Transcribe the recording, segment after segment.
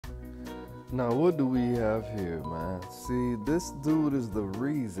Now, what do we have here, man? See, this dude is the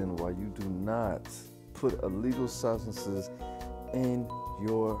reason why you do not put illegal substances in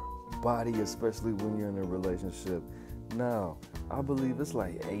your body, especially when you're in a relationship. Now, I believe it's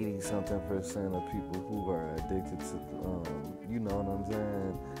like 80 something percent of people who are addicted to, you know what I'm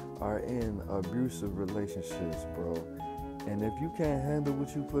saying, are in abusive relationships, bro. And if you can't handle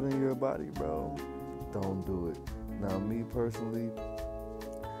what you put in your body, bro, don't do it. Now, me personally,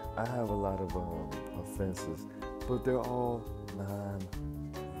 I have a lot of offenses, but they're all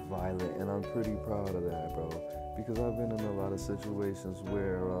non-violent, and I'm pretty proud of that, bro. Because I've been in a lot of situations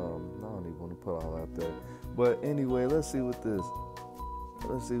where I don't even want to put all out there. But anyway, let's see what this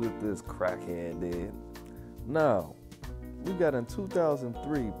crackhead did. Now, we got in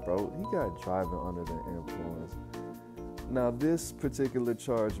 2003, bro. He got driving under the influence. Now, this particular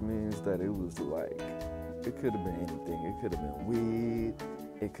charge means that it was like, it could have been anything. It could have been weed.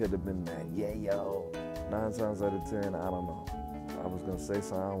 It could have been that yayo. 9 times out of 10, I don't know. I was going to say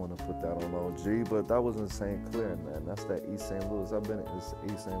something. I don't want to put that on OG, but that was in St. Clair, man. That's that East St. Louis. I've been in East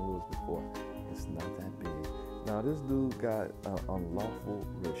St. Louis before. It's not that big. Now, this dude got unlawful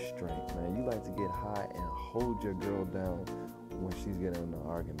restraint, man. You like to get high and hold your girl down when she's getting in an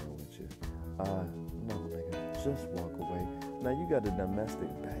argument with you. No, nigga. Just walk away. Now, you got a domestic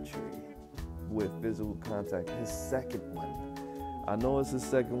battery with physical contact. His second one. I know it's his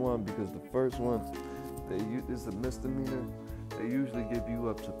second one because the first one is a misdemeanor. They usually give you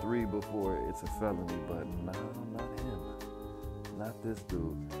up to 3 before it's a felony, but no, not him. Not this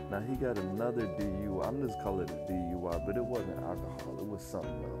dude. Now, he got another DUI. I'm just calling it a DUI, but it wasn't alcohol. It was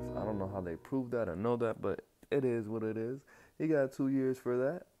something else. I don't know how they proved that or know that, but it is what it is. He got 2 years for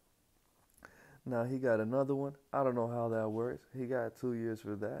that. Now, he got another one. I don't know how that works. He got 2 years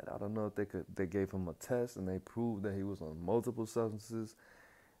for that. I don't know if they gave him a test and they proved that he was on multiple substances,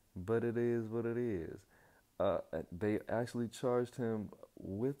 but it is what it is. They actually charged him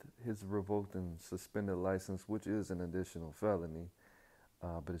with his revoked and suspended license, which is an additional felony,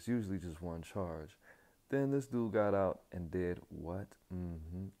 but it's usually just one charge. Then this dude got out and did what?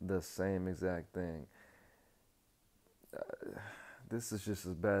 The same exact thing. This is just a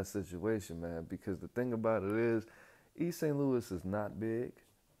bad situation, man, because the thing about it is East St. Louis is not big,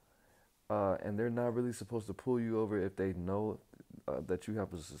 and they're not really supposed to pull you over if they know that you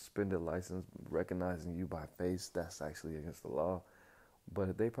have a suspended license, recognizing you by face. That's actually against the law,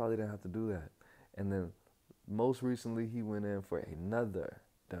 but they probably didn't have to do that. And then most recently, he went in for another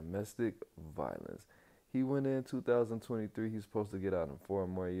domestic violence. He went in 2023. He's supposed to get out in 4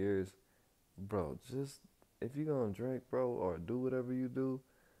 more years. Bro, just if you're going to drink, bro, or do whatever you do,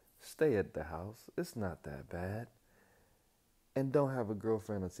 stay at the house. It's not that bad. And don't have a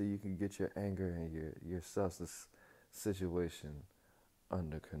girlfriend until you can get your anger and your substance situation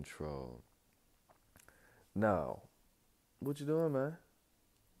under control. Now, what you doing, man?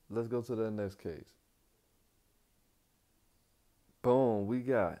 Let's go to the next case. Boom, we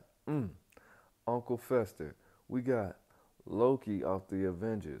got Uncle Fester. We got Loki off the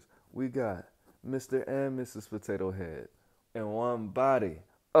Avengers. We got Mr. and Mrs. Potato Head in one body.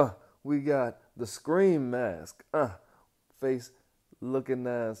 We got the Scream mask. Face looking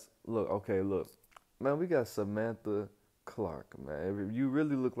ass. Look. Man, we got Samantha Clark, man. You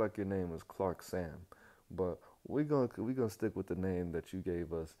really look like your name was Clark Sam. But we gonna stick with the name that you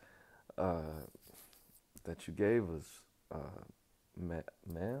gave us.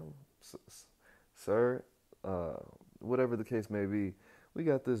 Ma'am, sir, whatever the case may be. We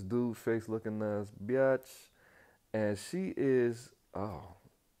got this dude face looking ass biatch, and she's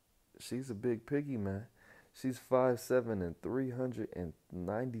a big piggy, man. She's 5'7" and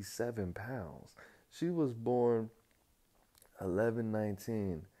 397 pounds. She was born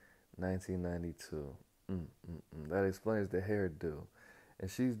 11/19/1992. That explains the hairdo. And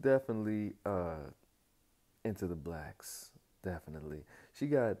she's definitely into the blacks. Definitely. She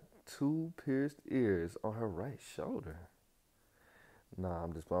got 2 pierced ears on her right shoulder. Nah,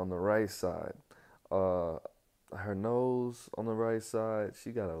 I'm just on the right side. Her nose on the right side.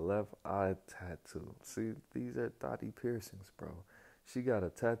 She got a left eye tattoo. See, these are thotty piercings, bro. She got a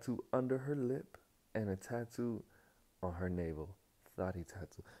tattoo under her lip and a tattoo on her navel. Thotty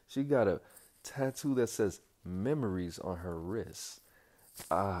tattoo. She got a tattoo that says memories on her wrist.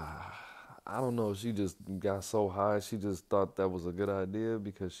 I don't know if she just got so high she just thought that was a good idea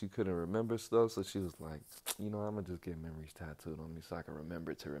because she couldn't remember stuff. So she was like, I'm going to just get memories tattooed on me so I can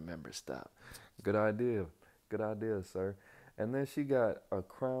remember to remember stuff. Good idea. Good idea, sir. And then she got a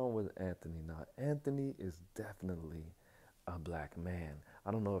crown with Anthony. Now, Anthony is definitely a black man.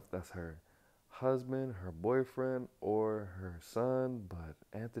 I don't know if that's her husband, her boyfriend, or her son, but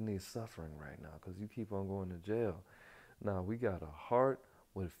Anthony's suffering right now because you keep on going to jail. Now, we got a heart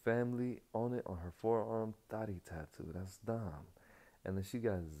with family on it on her forearm, thotty tattoo. That's Dom. And then she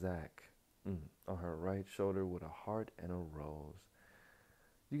got Zach on her right shoulder with a heart and a rose.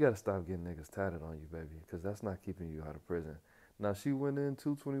 You got to stop getting niggas tatted on you, baby, because that's not keeping you out of prison. Now, she went in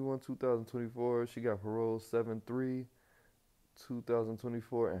 2/21/2024. She got parole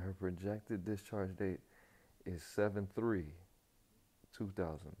 7/3/2024, and her projected discharge date is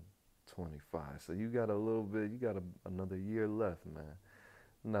 7/3/2025. So you got a little bit, you got another year left, man.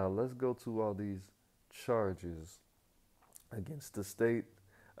 Now, let's go to all these charges against the state,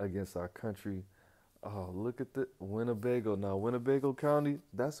 against our country. Oh, look at the Winnebago. Now, Winnebago County,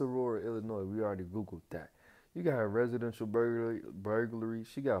 that's Aurora, Illinois. We already Googled that. You got a residential burglary.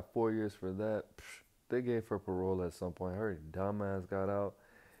 She got 4 years for that. They gave her parole at some point. Her dumbass got out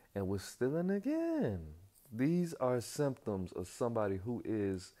and was stealing again. These are symptoms of somebody who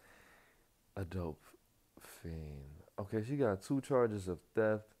is a dope fiend. Okay, she got 2 charges of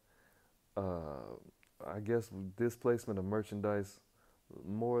theft. I guess displacement of merchandise,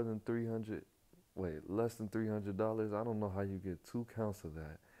 less than $300. I don't know how you get 2 counts of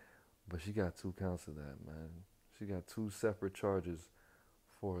that, but she got 2 counts of that, man. She got 2 separate charges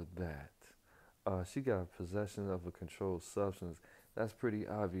for that. She got possession of a controlled substance. That's pretty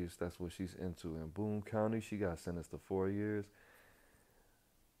obvious. That's what she's into. In Boone County, she got sentenced to 4 years.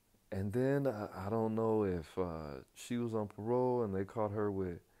 And then I don't know if she was on parole and they caught her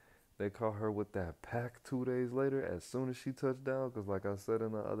with that pack 2 days later as soon as she touched down. Because like I said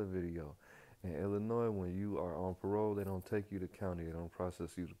in the other video, in Illinois, when you are on parole, they don't take you to county. They don't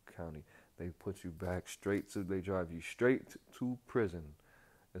process you to county. They put you back they drive you straight to prison,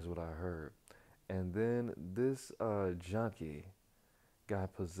 is what I heard. And then this junkie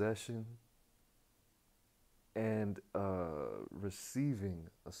got possession and receiving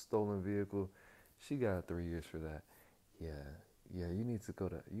a stolen vehicle. She got 3 years for that. Yeah, you need to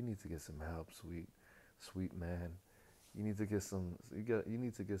get some help, sweet man. You need to get some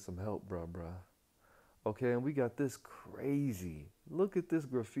help, bruh. Okay, and we got this crazy. Look at this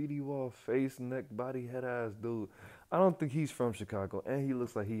graffiti wall, face, neck, body, head ass dude. I don't think he's from Chicago, and he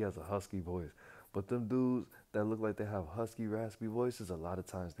looks like he has a husky voice. But them dudes that look like they have husky, raspy voices, a lot of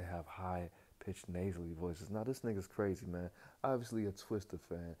times they have high-pitched, nasally voices. Now, this nigga's crazy, man. Obviously a Twister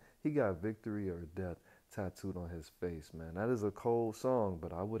fan. He got Victory or Death tattooed on his face, man. That is a cold song,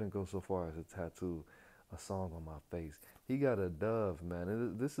 but I wouldn't go so far as to tattoo a song on my face. He got a dove,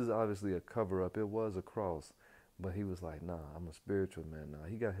 man. This is obviously a cover-up. It was a cross, but he was like, nah, I'm a spiritual man now.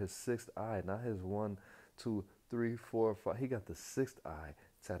 He got his 6th eye, not his 1, 2, 3, 4, 5. He got the 6th eye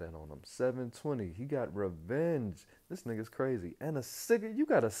tattooed on him. 7/20. He got revenge. This nigga's crazy. And a cigarette. You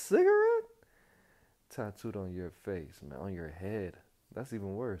got a cigarette tattooed on your face, man, on your head. That's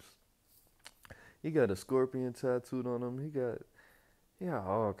even worse. He got a scorpion tattooed on him. He got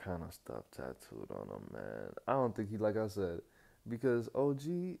all kind of stuff tattooed on him, man. I don't think like I said, because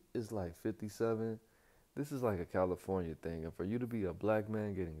OG is like 57. This is like a California thing. And for you to be a black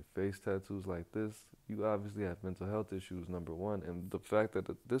man getting face tattoos like this, you obviously have mental health issues, number one. And the fact that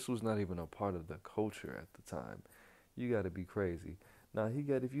this was not even a part of the culture at the time, you got to be crazy. Now,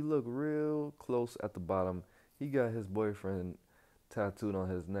 if you look real close at the bottom, he got his boyfriend tattooed on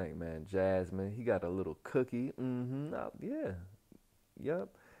his neck, man. Jasmine. He got a little cookie. Yeah.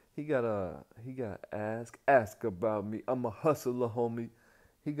 Yep. He got ask about me. I'm a hustler, homie.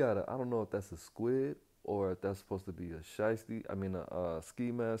 He got I don't know if that's a squid or if that's supposed to be a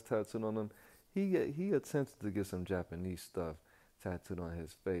ski mask tattooed on him. He attempted to get some Japanese stuff tattooed on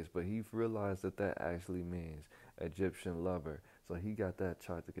his face, but he realized that actually means Egyptian lover. So he got that,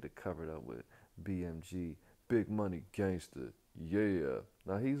 tried to get it covered up with BMG, big money gangster. Yeah.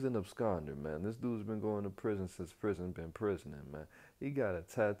 Now he's an absconder, man. This dude's been going to prison since prison been prisoning, man. He got a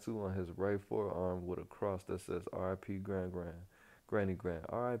tattoo on his right forearm with a cross that says R.I.P. Granny Grand.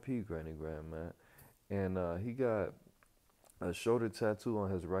 R.I.P. Granny Grand, man. And he got a shoulder tattoo on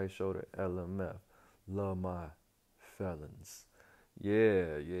his right shoulder, LMF. Love my felons.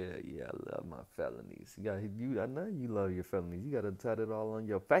 Yeah, I love my felonies. I know you love your felonies. You got to tat it all on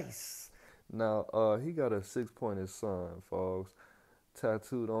your face. Now, he got a 6-pointed sun, folks,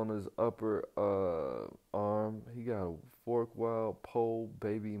 tattooed on his upper arm. He got a fork, wild, pole,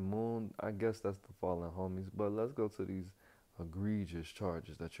 baby, moon. I guess that's the fallen homies. But let's go to these egregious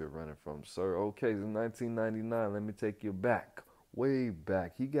charges that you're running from, sir. Okay, in 1999, let me take you back, way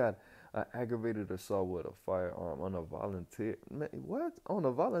back. He got an aggravated assault with a firearm on a volunteer. Man, what? On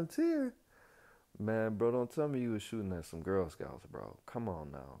a volunteer? Man, bro, don't tell me you was shooting at some Girl Scouts, bro. Come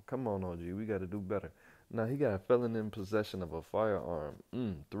on now. Come on, OG. We got to do better. Now, he got a felon in possession of a firearm.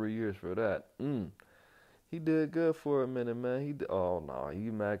 3 years for that. He did good for a minute, man. Oh, no, he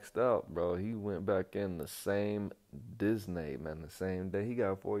maxed out, bro. He went back in the same Disney, man, the same day. He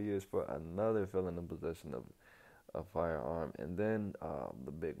got 4 years for another felon in possession of a firearm. And then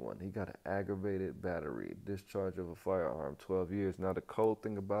the big one, he got an aggravated battery, discharge of a firearm, 12 years. Now, the cold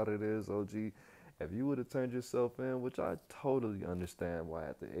thing about it is, OG, if you would have turned yourself in, which I totally understand why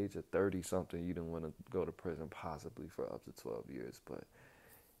at the age of 30 something you didn't want to go to prison possibly for up to 12 years, but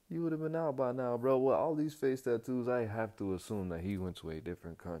you would have been out by now, bro. With all these face tattoos, I have to assume that he went to a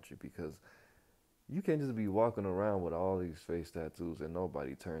different country because you can't just be walking around with all these face tattoos and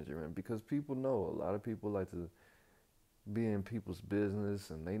nobody turns you in, because people know. A lot of people like to be in people's business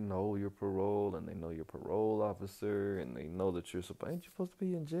and they know your parole and they know your parole officer and they know that ain't you supposed to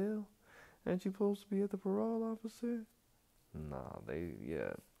be in jail? Ain't you supposed to be at the parole officer? Nah,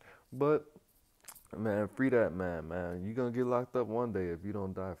 yeah. But, man, free that man, man. You gonna get locked up one day if you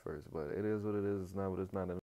don't die first. But it is what it is. It's not what it's not.